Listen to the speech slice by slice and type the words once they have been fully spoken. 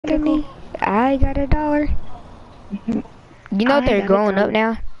Okay, cool. I got $1. You know I they're got a growing up dollar.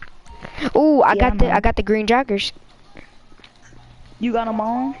 now. Ooh, Yeah, I I know. got the green joggers. You got them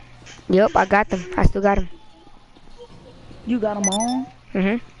on? Yep, I got them. I still got them. You got them on?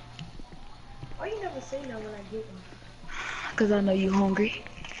 Mhm. Why you never say no when I get one? Cause I know you hungry.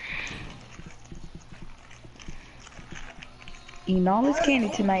 Eating all this candy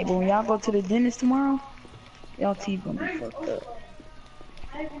tonight, but when y'all go to the dentist tomorrow, y'all teeth gonna be fucked up.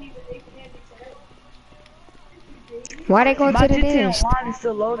 I haven't even ate candy today. Why they going My to the G10 dentist? line is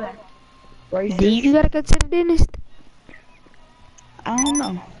still loading. Right, Do you sis? gotta go to the dentist? I don't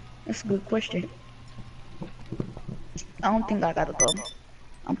know. That's a good question. I don't think I gotta go.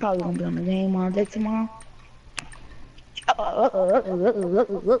 I'm probably gonna be on the game all day tomorrow.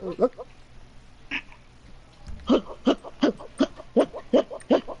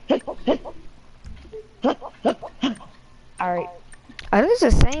 Alright, Are these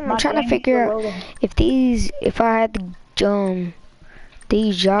the same? I'm my trying to game is still figure out loading. if I had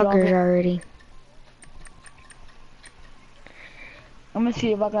these joggers Jogger. already. I'm gonna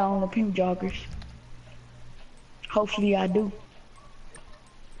see if I got on the pink joggers. Hopefully I do.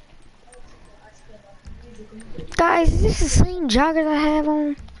 Guys, is this the same joggers I have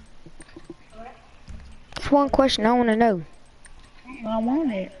on? That's one question I want to know. I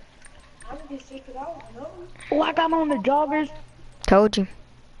want it. I'm gonna get sick because I don't know. Oh, I got on the joggers. Told you.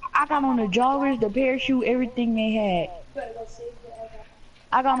 I got on the joggers, the parachute, everything they had. You better go save whatever.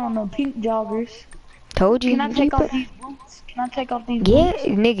 I got on the pink joggers. Told you. Can I take off these boots? Can I take off these Yeah, boots?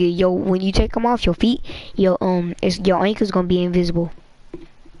 nigga, yo, when you take them off your feet, your ankle's gonna be invisible.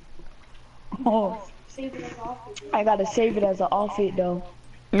 Oh, Save it as often. I gotta save it as an outfit though.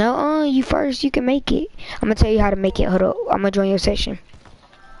 No, you first, you can make it. I'm gonna tell you how to make it. Hold up, I'm gonna join your session.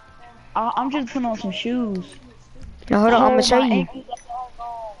 I'm just putting on some shoes. No, hold on, I'm gonna Oh, show my you. ankles are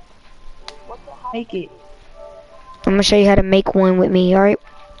gone. What the hell? Make it. I'm gonna show you how to make one with me, alright?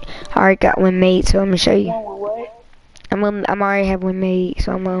 I already got one made, so I'm gonna show you. One with what? I'm already have one made,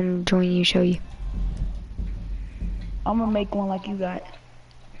 so I'm gonna join you, show you. I'm gonna make one like you got.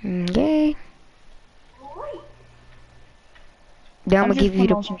 Okay. Then I'm I'm gonna just give you putting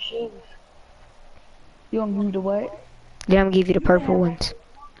the, on some shoes. You gonna give me the what? then I'm gonna give you the purple ones,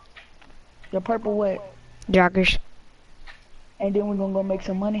 The purple what? joggers. And then we're gonna go make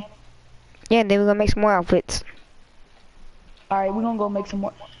some money. Yeah, then we're gonna make some more outfits. Alright, we're gonna go make some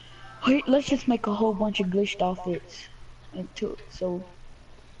more. Wait, let's just make a whole bunch of glitched outfits. So,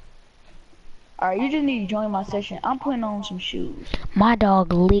 alright, you just need to join my session. I'm putting on some shoes. My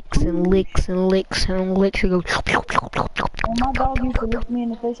dog licks and licks and licks and licks and goes. When my dog used to look me in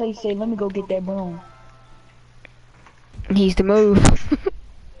the face, I used to say, let me go get that broom. He's the move.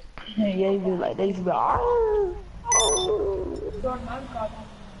 Yeah, they used to be like, they used to be like, "Arr."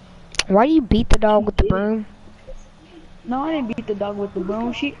 Why do you beat the dog with the broom? No, I didn't beat the dog with the broom.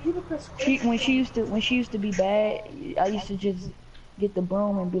 When she used to be bad, I used to just get the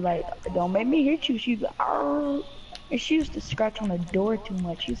broom and be like, don't make me hit you. She'd be like, "Arr." And she used to scratch on the door too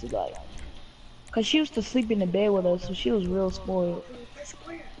much. She used to like, cause she used to sleep in the bed with us, so she was real spoiled.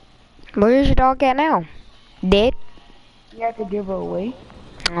 Where's your dog at now? Dead? You have to give her away.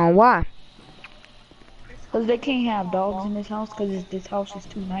 Oh, why? Cause they can't have dogs in this house, cause this house is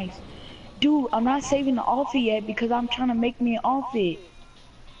too nice. Dude, I'm not saving the outfit yet because I'm trying to make me an outfit.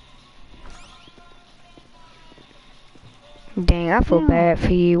 Dang, I feel bad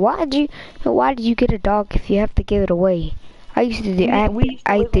for you. Why did you get a dog if you have to give it away? I used to do,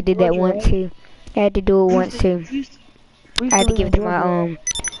 I used to do that once too. I had to do it once too. I had to give it to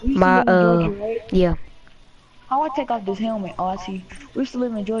my yeah. How I take off this helmet? Oh, I see. We used to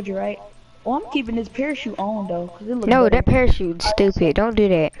live in Georgia, right? Oh, I'm keeping this parachute on though, cause it looks No, better. that parachute's stupid. Don't do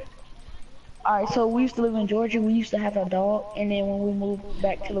that. Alright, so we used to live in Georgia. We used to have a dog, and then when we moved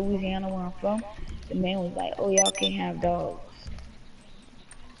back to Louisiana, where I'm from, the man was like, "Oh, y'all can't have dogs."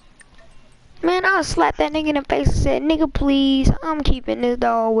 Man, I'll slap that nigga in the face and say, nigga, please, I'm keeping this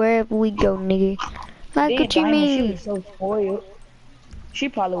dog wherever we go, nigga. Like, Then what you Diamond, she mean? was so spoiled. She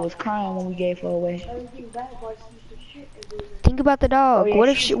probably was crying when we gave her away. Think about the Oh dog. yeah,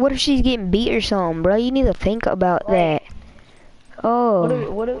 What if she's getting beat or something, bro? You need to think about that. Oh.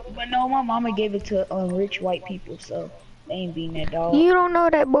 But no, my mama gave it to rich white people, so they ain't beating that dog. You don't know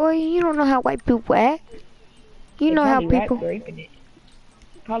that, boy. You don't know how white people act. You They know how probably people. raping it.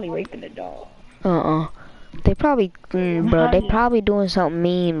 Probably raping the dog. They probably, bro. They probably doing something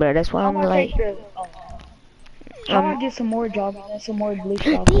mean, bro. That's why I'm like. How I get some more joggers and some more glitch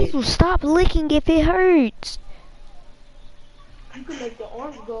These outfits? will stop licking if it hurts. You can make the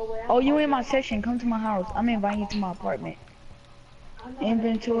arms go away. Oh, you in my session? Come to my house. I'm inviting you to my apartment.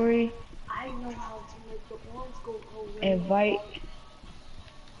 Inventory. I know how to make the orange go away. Invite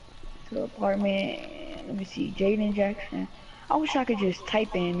to apartment. Let me see. Jaden Jackson. I wish I could just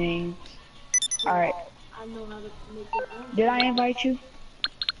type in names. Alright. I know how to make the orange Did go I away. invite you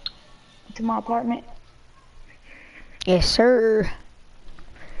to my apartment? Yes, sir.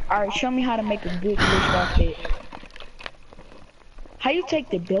 Alright, show me how to make a good glitched outfit. How you take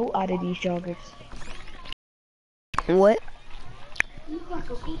the belt out of these joggers? What? You look like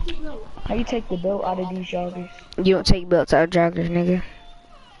a Gucci belt. How you take the belt out of these joggers? You don't take belts out of joggers, nigga.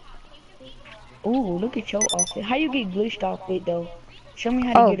 Ooh, look at your outfit. How you get glitched outfit though? Show me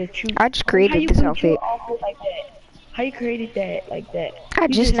how to Oh, get a true. I just How created you this built your outfit. outfit like that? How you created that like that? I You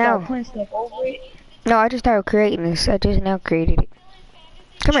just just start now. putting stuff over it. No, I just started creating this. I just now created it.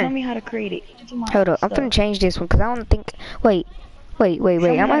 Come Show here. me how to create it. Into my Hold up. I'm stuff. finna change this one because I don't think. Wait. Show me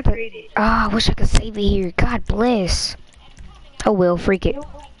I'm how about to to. create it. Ah, I wish I could save it here. God bless. Oh well, freak it.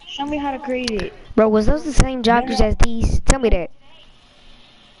 Show me how to create it. Bro, was those the same joggers as these? Tell me that.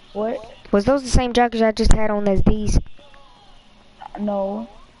 What? Was those the same joggers I just had on as these? No,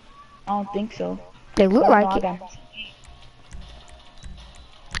 I don't think so. They look Oh no, like I it. got.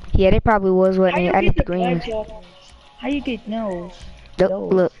 Yeah, they probably was, How wasn't it? you I get need the the green black ones. joggers? How you get those?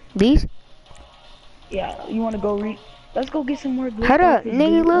 Look, these? Yeah, you wanna go read? Let's go get some more glitched Hold up, outfits, nigga,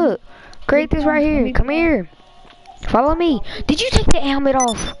 dude. look. Create this right Let here. me Come be here. Follow me. Did you take the helmet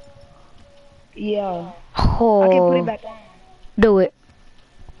off? Yeah, I can put it Oh, back on. do it.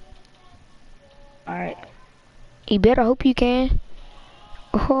 Alright. You better hope you can.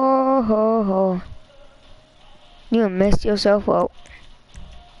 Oh. You done messed yourself up.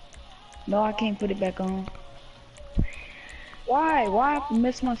 No, I can't put it back on. Why? Why I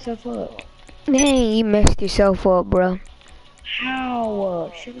mess myself up? Dang, you messed yourself up, bro.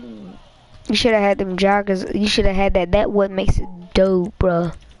 How? Shut up. You should have had them joggers. You should have had that. That what makes it dope,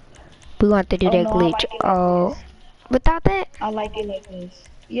 bro. We gonna have to do Oh that no, I glitch. like it like Oh, this. without that? I like it like this.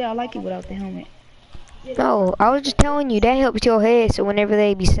 Yeah, I like it without the helmet. No, I was just telling you that helps your head. So whenever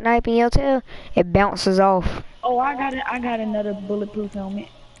they be sniping your tail, it bounces off. Oh, I got it. I got another bulletproof helmet.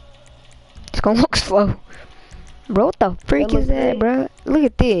 It's gonna look slow. Bro, what the freak That look is that, good. bro? Look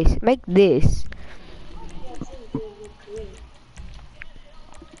at this. Make this.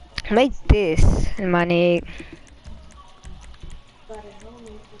 Make this, my nigga.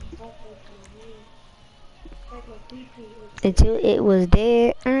 Until it was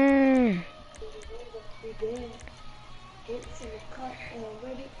dead.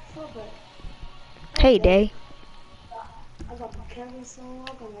 Hey, Day. I got my canvas on,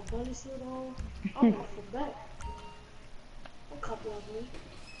 I got my bunny suit on. I'm ready for bed. Don't copy of me.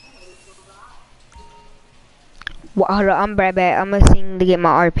 Well, hold on, I'm right back. I'm gonna sing to get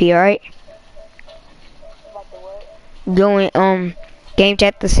my RP, alright? Going, game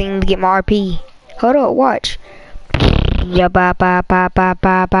chat to sing to get my RP. Hold up, watch. Yeah, ba ba ba ba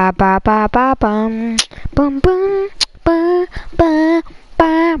ba ba ba ba ba bum bum bum ba ba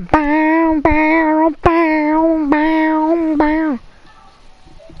ba bow bow bow bow bow.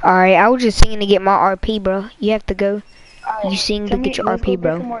 Alright, I was just singing to get my RP, bro. You have to go. You sing to get your Let's go RP, get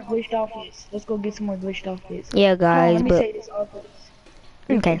bro. some more glitched outfits. Let's go get some more glitched outfits. Yeah, Hold on, guys, let me but say this outfits.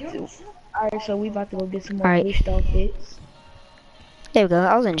 okay. Alright, so we about to go get some more Alright, glitched outfits. there we go.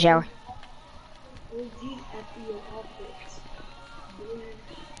 I was in the shower. OG after your outfits.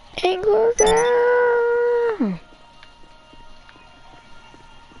 Angles down.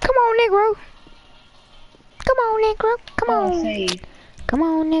 Come on, Negro. Come on, Negro. Come on. Save. Come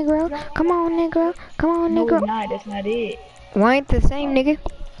on, Negro. Come on, Negro. Come on, No, it's Negro. not. That's not it. Why ain't the same, nigga?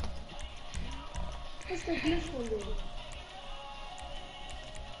 What's the glitch one then?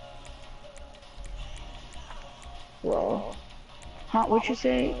 Well, huh? What you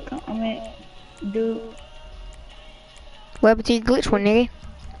say? I mean, dude. What happened to your glitch one, nigga?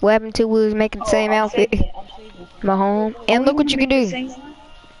 What happened to we was making the same I'm outfit? saving it. I'm saving it. My home. And Oh, look wanna what you can make the do. same one?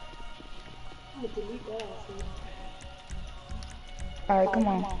 I'm gonna delete that outfit. Alright, come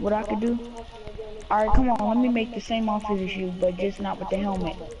on. What I could do? Alright, come on. Let me make the same outfit as you, but just not with the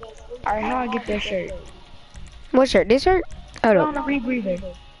helmet. Alright, how I get that shirt? What shirt? This shirt? Hold Put on up. a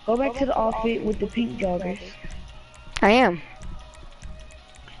rebreather. Go back to the outfit with the pink joggers. I am.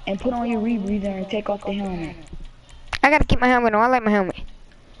 And put on your rebreather and take off the helmet. I gotta keep my helmet on. I like my helmet.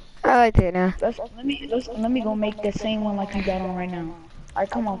 I like that now. Let me go make the same one like you got on right now. Alright,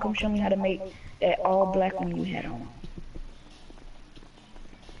 come on. Come show me how to make that all black one you had on.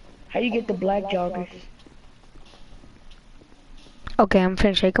 How you get the black joggers? Okay, I'm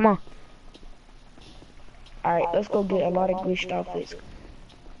finished. Hey, come on. Alright, let's go get a lot of glitched outfits.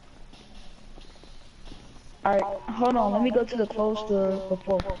 Alright, hold on. Let me go to the clothes store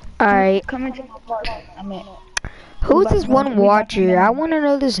before. Alright. Come into my apartment. I'm at. Who's this one We about to watcher? I go want to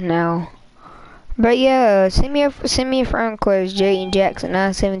know this now. But yeah, send me a friend request, Jay and Jackson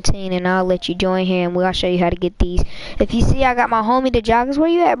 917, and I'll let you join here, and we'll show you how to get these. If you see, I got my homie the joggers. Where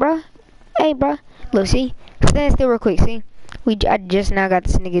you at, bro? Hey, bro. Look, see, stand still real quick. See, I just now got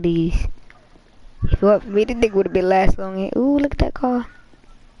this nigga these. If it wasn't for me, this nigga would have been last long. Ooh, look at that car.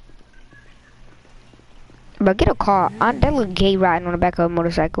 Bro, get a car. That little gay riding on the back of a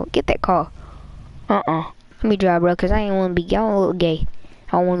motorcycle. Get that car. Let me drive, bro, cause I ain't want to be. I don't look gay.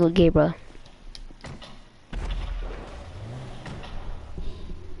 I don't want to look gay, bro.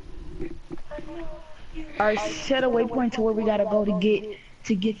 Alright, set a waypoint to where we gotta go to get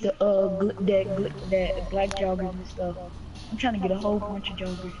the that black joggers and stuff. I'm trying to get a whole bunch of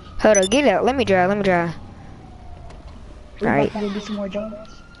joggers. Hold on, get out. Let me drive. We Alright. about to go get some more joggers.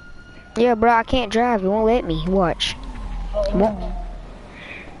 Yeah, bro, I can't drive. It won't let me. Watch. Hold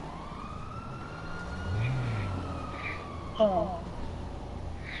on.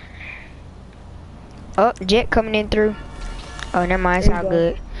 Oh, jet coming in through. Oh, never mind. It's all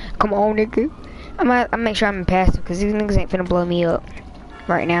good. Come on, nigga. I'm make sure I'm in passive because these niggas ain't finna blow me up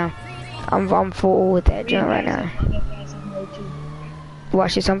right now. I'm full with that jump right now.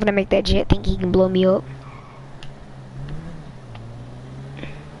 Watch this. I'm gonna make that jet think he can blow me up.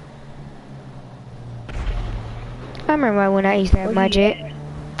 I remember when I used to have my jet.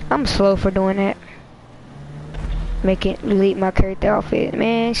 I'm slow for doing that. Delete my character outfit.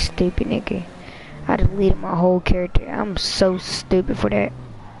 Man, stupid nigga. I deleted my whole character. I'm so stupid for that.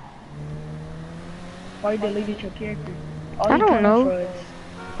 Why you deleted your character? I don't know.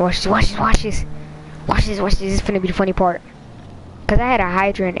 Watch this. Watch this. This is finna be the funny part. Cause I had a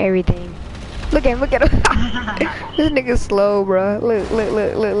Hydra and everything. Look at him. This nigga slow, bro. Look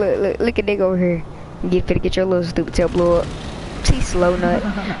at nigga over here. You finna get your little stupid tail blow up. See, slow nut.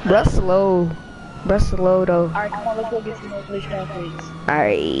 Bruh slow though. Alright, come on, let's go get some more glitch outfits.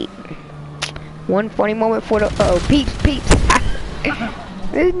 Alright. One funny moment for the peeps.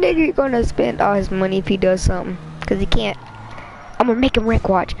 This nigga gonna spend all his money if he does something. Cause he can't. I'm gonna make him wreck,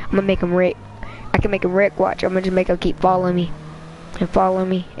 watch. I can make him wreck, watch. I'm gonna just make him keep following me. And following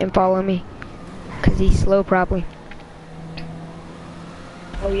me. Cause he's slow probably.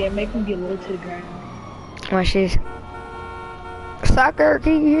 Oh yeah, make him get low to the ground. Watch this. Soccer,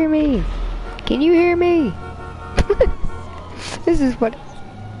 can you hear me? This is what.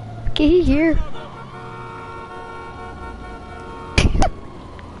 Can he hear?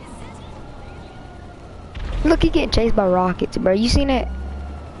 Look, he getting chased by rockets, bro. You seen that?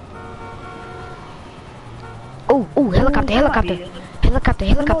 Oh, helicopter. No,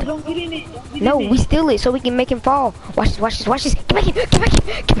 don't get in it. No, we steal it so we can make him fall. Watch this. Get back in.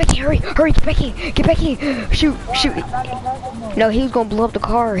 Hurry, get back in. Shoot. No, he was gonna blow up the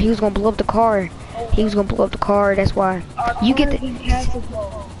car. That's why. You get the.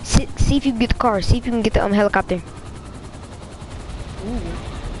 See if you can get the car. See if you can get the helicopter. Ooh.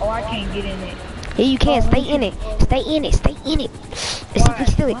 Oh, I can't get in it. Yeah, you can. Stay in it. Let's see if we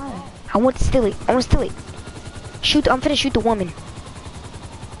steal it. I want to steal it. I'm finna shoot the woman.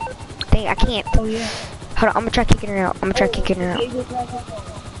 Dang, I can't. Oh yeah. Hold on, I'm gonna try kicking her out.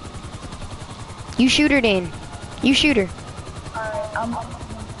 You shoot her then.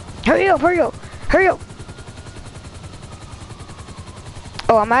 Hurry up.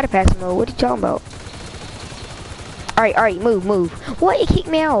 Oh, I'm out of passive mode. What are you talking about? Alright, move. What? It kicked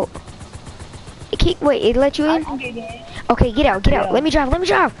me out. Wait, it let you in? Okay, get out. Let me drive.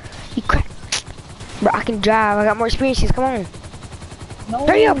 You crap. Bro, I can drive. I got more experiences. Come on. No,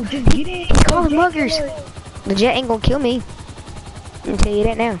 Hurry up. Just get in. He's calling muggers. The jet ain't gonna kill me. I'm gonna tell you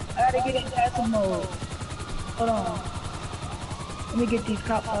that now. I gotta get in passive mode. Hold on. Let me get these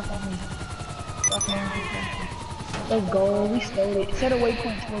cops off of me. Let's go. We stole it. Set a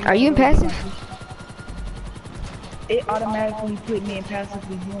waypoint. Are you in passive? It automatically put me in passive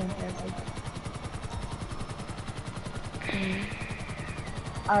with you in passive.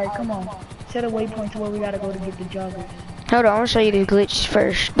 Alright, come on. Set a waypoint to where we gotta go to get the joggers. Hold on, I'm gonna show you the glitch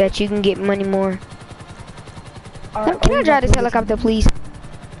first that you can get money more. Can I drive this helicopter, please?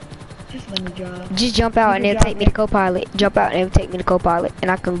 Just let me drive. Just jump out and it'll take me to co-pilot.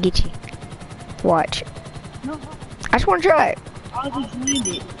 And I can get you. Watch. No. I just wanna try it. I just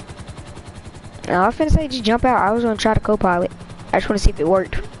landed. No, I was finna say just jump out. I was gonna try to co-pilot. I just wanna see if it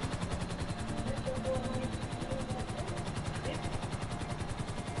worked.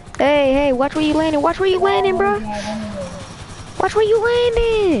 Hey, watch where you landing. Bro. Watch where you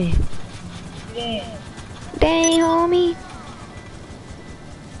landing. Yeah. Dang, homie.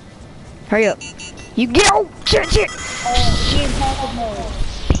 Hurry up. You get out. Shit. Oh, he in passive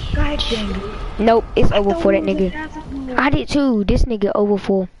mode. God dang it. Nope, it's I over thought for we that was in nigga. passive mode. I did too. This nigga over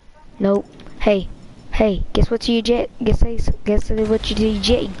for. Nope. Hey, guess what to your jet? Guess what you to your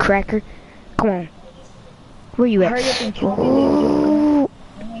jet, you cracker. Come on. Where you at? Hurry up and kill me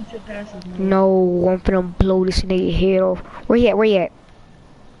and just go into passive mode. No, I'm finna blow this nigga head off. Where you at? Where you at?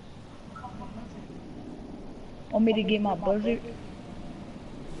 Want me to get my buzzard?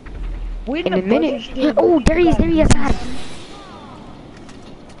 Where In the a minute. buzzard still? Oh, there he is. There he is. Got him.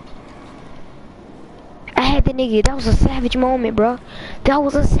 I had the nigga. That was a savage moment, bro. That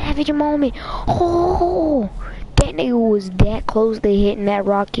was a savage moment. Oh, that nigga was that close to hitting that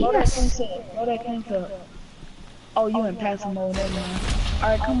rocket. Oh, that came to. Oh, you in passive mode, never mind.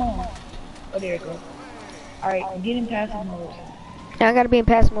 Alright, come on. Oh, there it goes. Alright, get in passive mode. Now I gotta be in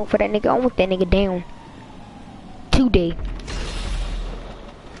passive mode for that nigga. I want that nigga down. Today.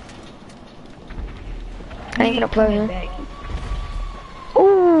 I ain't gonna play him.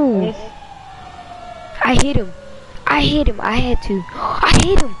 Ooh. Yes. I hit him. I had to. I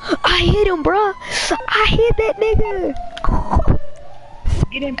hit him, bro. I hit that nigga.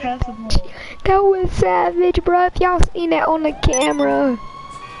 Get in passive mode. That was savage, bro. If y'all seen that on the camera.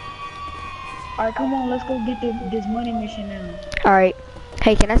 Alright, come on, let's go get this money mission now. Alright.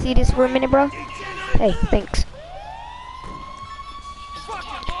 Hey, can I see this for a minute, bro? Hey, thanks.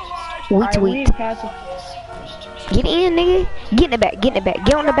 Tweet. Get in, nigga. Get in the back. Get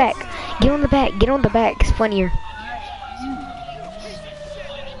on the back. Get on the back. It's funnier.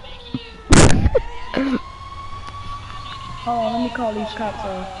 Hold on, let me call these cops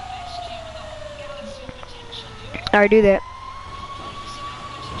off. Alright, do that.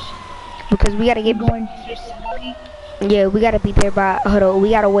 Because we gotta get going to get some money. Yeah, we gotta be there by, hold on, we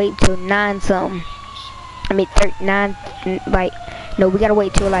gotta wait till 9 something. I mean, 9, like, no, we gotta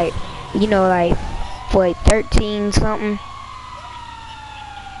wait till like, you know, like, for like 13 something.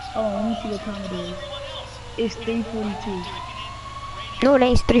 Oh, let me see what time it is. It's 3:42. No, it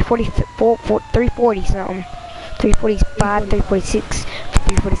ain't. It's 340 something. 345, 346,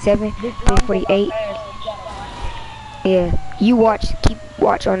 347, 348. Yeah, you keep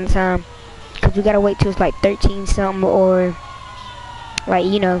watch on the time. Cause we gotta wait till it's like 13 something or, like,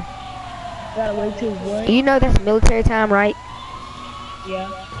 you know. Gotta wait till what? You know that's military time, right? Yeah.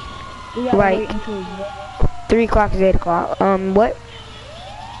 We gotta Like, wait until what? 3 o'clock is 8 o'clock. What?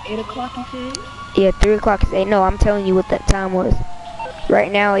 8 o'clock you said? Yeah, 3 o'clock is 8. No, I'm telling you what that time was.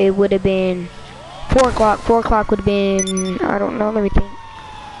 Right now it would have been 4 o'clock. 4 o'clock would have been, I don't know, let me think.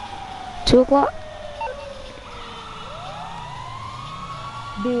 2 o'clock?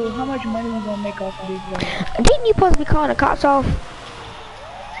 Dude, how much money we gonna make off of this job? Didn't you supposed to be calling the cops off?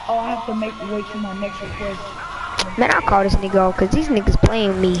 Oh, I have to wait till my next request. Man, I'll call this nigga off because these niggas playing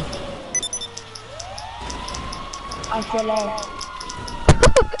with me. I fell off.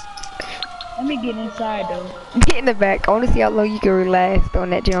 Let me get inside though. Get in the back. I want to see how long you can relax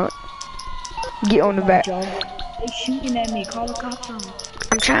on that jump. Get on the back. They shooting at me. Call the cops on.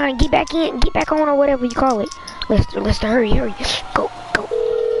 I'm trying to get back in, get back on or whatever you call it. Let's hurry. Go.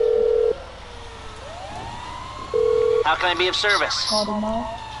 How can I be of service? Call them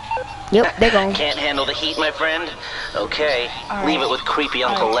all. Yep, they're gone. Can't handle the heat, my friend? Okay, right. leave it with creepy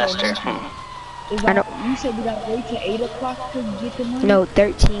Uncle Lester. I know. You said we gotta wait till 8 o'clock to get the money? No,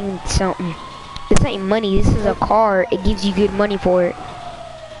 13 something. This ain't money, this is a car. It gives you good money for it.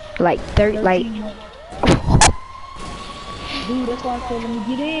 Like, like... Dude, that's why I said, let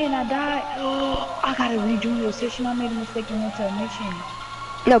me get in. I died. Oh, I gotta rejoin your session. I made a mistake and went to a mission.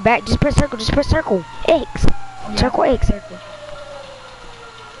 No, back. Just press circle. X. Circle X. Circle.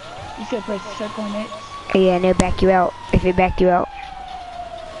 You said press circle and X? Yeah, and it'll back you out. If it backed you out.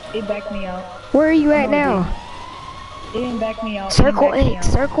 It backed me out. Where are you at now? It didn't back me out. Circle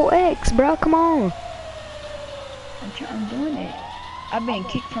X, bro. Come on. I'm doing it. I've been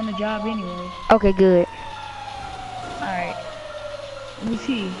kicked from the job anyway. Okay, good. Alright. Let me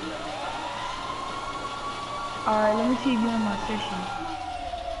see. Alright, let me see if you're in my session.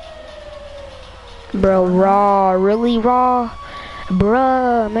 Bro, raw. Really raw?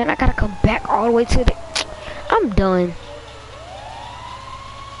 Bruh, man, I gotta come back all the way to the... I'm done.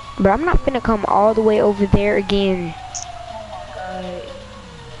 Bro, I'm not finna come all the way over there again.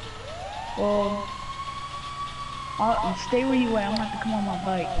 Well, stay where you at. I'm gonna have to come on my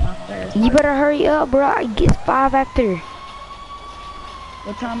bike. You better hurry up, bro. It gets 5 after.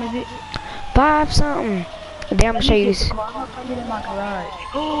 What time is it? 5 something. Then I'm gonna show you this. I'm gonna put it in my garage.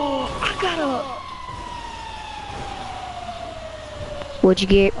 Oh, I got a... What'd you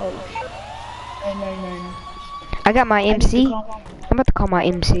get? Oh. No. I got my MC. I'm about to call my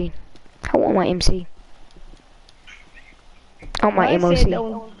MC. I want my MC. I want my Well, I MOC. said that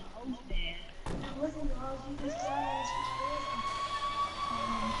was Listen, guys, you just got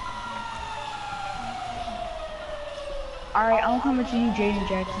alright, I'm coming to you, Jaden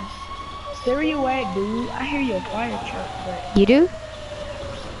Jackson. Stay where you at, dude. I hear your fire truck, but You do?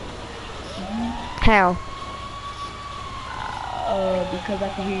 How? because I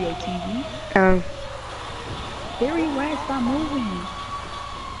can hear your TV. Stay where you at, stop moving.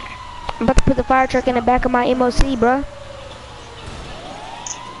 I'm about to put the fire truck in the back of my MOC, bruh.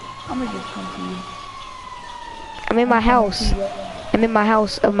 I'ma just come to you. I'm in my house. I'm in my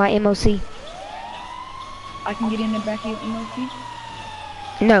house of my MOC. I can get in the back of your MOC?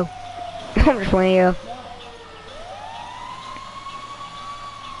 No. I'm just playing, yeah.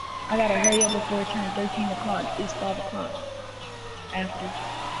 I gotta hurry up before it turns 13 o'clock. It's 5 o'clock. After.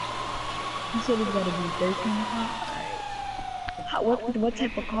 You said it's gotta be 13 o'clock? Alright. What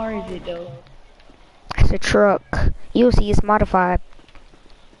type of car is it though? It's a truck. You'll see it's modified.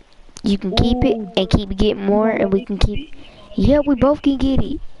 You can keep it and keep getting more, and we can keep. Yeah, we both can get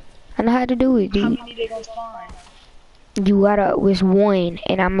it. I know how to do it, How dude. many they gonna spawn? You gotta was one,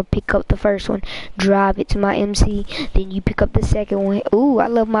 and I'm gonna pick up the first one, drive it to my MC, then you pick up the second one. Ooh, I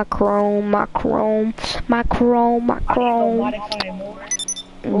love my chrome, my chrome, my chrome, my chrome. Modify it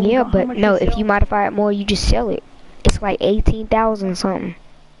more? Yeah, but no, if you modify it more, you just sell it. It's like 18,000 something.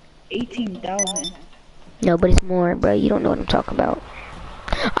 18,000. No, but it's more, bro. You don't know what I'm talking about.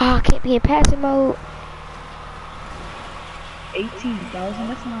 Oh, I can't be in passing mode. 18,000?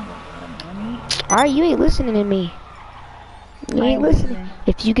 That's not a lot of money. Alright, you ain't listening to me. You ain't listening.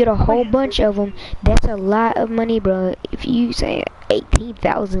 If you get a whole bunch of them, that's a lot of money, bro. If you say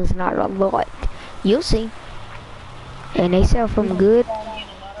 18,000 is not a lot, you'll see. And they sell from good.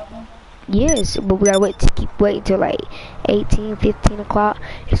 Yes, but we gotta keep waiting till like 18, 15 o'clock.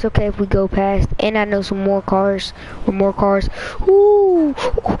 It's okay if we go past. And I know some more cars. With more cars. Ooh,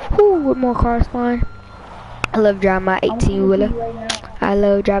 with more cars flying. I love driving my 18 wheeler. I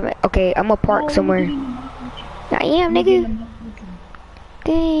love driving. Okay, I'm gonna park somewhere. I am, nigga.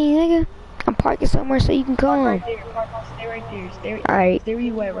 Dang, nigga. I'm parking somewhere so you can come. Right there. Stay right there. Alright. Stay where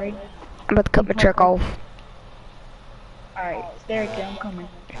you at, right? I'm about to cut my truck off. Alright, stay right there. I'm coming.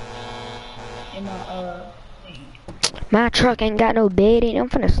 In my, My truck ain't got no bed in it. I'm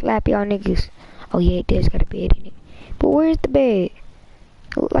finna slap y'all niggas. Oh yeah, it does got a bed in it. But where's the bed?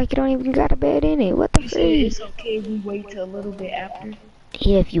 Look like it don't even got a bed in it. What the frick? It's okay if we wait till a little bit after?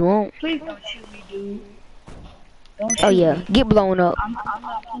 Yeah, if you want. Please don't shoot me, dude. Don't shoot Oh yeah, me. get blown up. I'm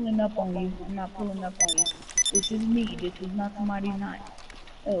not pulling up on you. I'm not pulling up on you. This is me. This is not somebody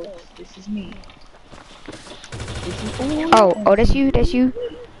else. This is me. This is Oh, that's you? That's you?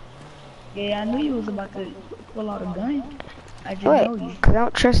 Yeah, I knew you was about to pull out a gun. I just What? know you. Cause I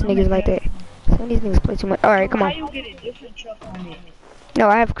don't trust niggas like that. Some of these niggas play too much. Alright, come on. How you get a different truck on it? No,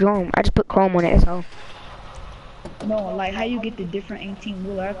 I have chrome. I just put chrome on it, that's all. No, like how you get the different 18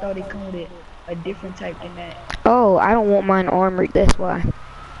 wheeler? I thought it come with a different type than that. Oh, I don't want mine armored, that's why.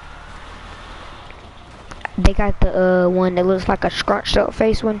 They got the one that looks like a scrunched up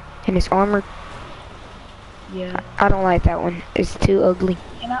face one, and it's armored. Yeah. I don't like that one. It's too ugly.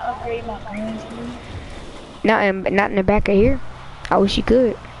 Can I upgrade my guns, please? Not in the back of here. I wish you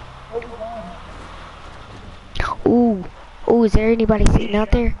could. Where we going? Ooh, is there anybody sitting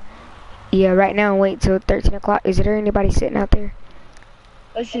out there? Yeah, right now wait till 13 o'clock. Is there anybody sitting out there?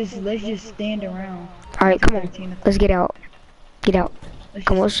 Let's just stand around. Alright, come on. Let's get out. Get out.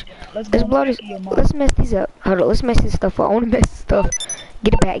 Come on, let's blow this. Let's mess these up. Hold on, let's mess this stuff up. I wanna mess this stuff.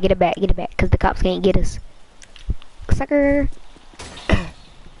 Get it back, get it back, get it back. Cause the cops can't get us. Sucker.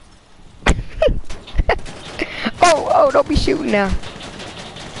 Oh, don't be shooting now.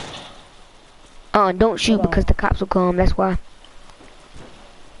 Don't shoot because the cops will come, that's why.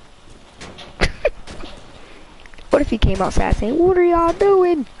 What if he came outside saying, what are y'all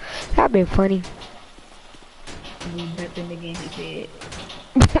doing? That'd been funny. We bet the nigga in his head.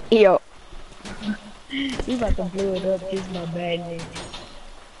 Yo. You about to blow it up just by badness.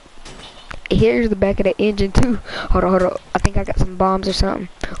 Here's the back of the engine too. Hold on. I think I got some bombs or something.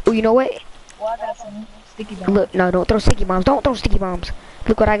 Oh, you know what? Well, I got some sticky bombs. Look, no, don't throw sticky bombs. Don't throw sticky bombs.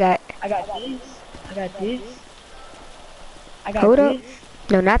 Look what I got. I got this. I got this. I got Hold this. up.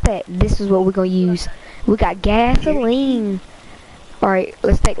 No, not that. This is what we're gonna use. We got gasoline. Alright,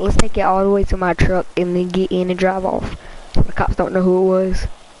 let's take it all the way to my truck and then get in and drive off. So the cops don't know who it was.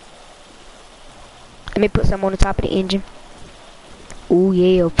 Let me put some on the top of the engine. Ooh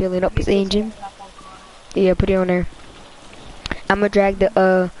yeah, filling up his engine. Yeah, put it on there. I'm gonna drag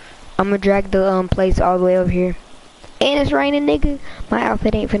the plates all the way over here. And it's raining, nigga. My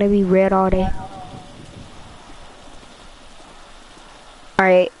outfit ain't finna be red all day.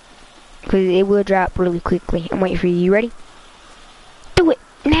 Alright. Because it will drop really quickly. I'm waiting for you. You ready? Do it.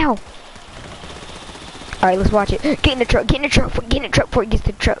 Now. Alright, let's watch it. Get in the truck. Get in the truck. Get in the truck before it gets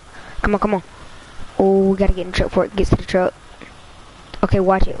to the truck. Come on, come on. Oh, we gotta get in the truck before it gets to the truck. Okay,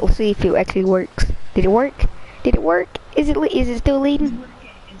 watch it. Let's see if it actually works. Did it work? Did it work? Is it still leading?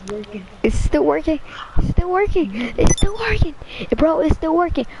 It's working. It's still working. It's still working. It's still working. Bro, it's still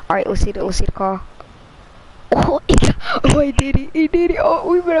working. Alright, let's see the car. Oh, it did it. It did it. Oh,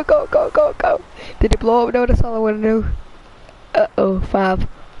 we better go. Did it blow up? No, that's all I want to know. Uh-oh. 5,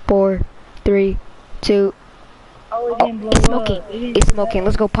 4, 3, 2. Oh, it didn't blow it's up. smoking. It's smoking.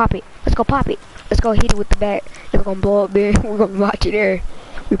 Let's go pop it. Let's go pop it. Let's go hit it with the bat. It's gonna blow up there. We're gonna launch it there.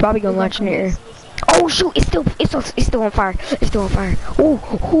 We're probably gonna launch it there. Oh shoot! It's still on fire. It's still on fire.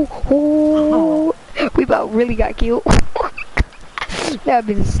 Oh. We about really got killed. That'd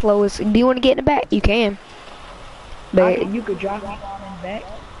be the slowest. Do you want to get in the back? You can. But you could drop me down in the back.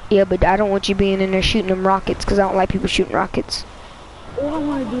 Yeah, but I don't want you being in there shooting them rockets, cause I don't like people shooting rockets. Oh, I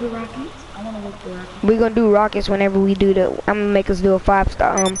want to do the rockets. I want to work the rockets. We're gonna do rockets whenever we do the. I'm gonna make us do a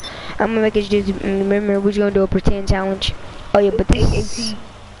 5-star. I'm gonna make us just remember we're gonna do a pretend challenge. Oh yeah, but this.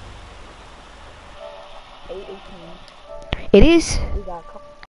 818. It is. We got a couple.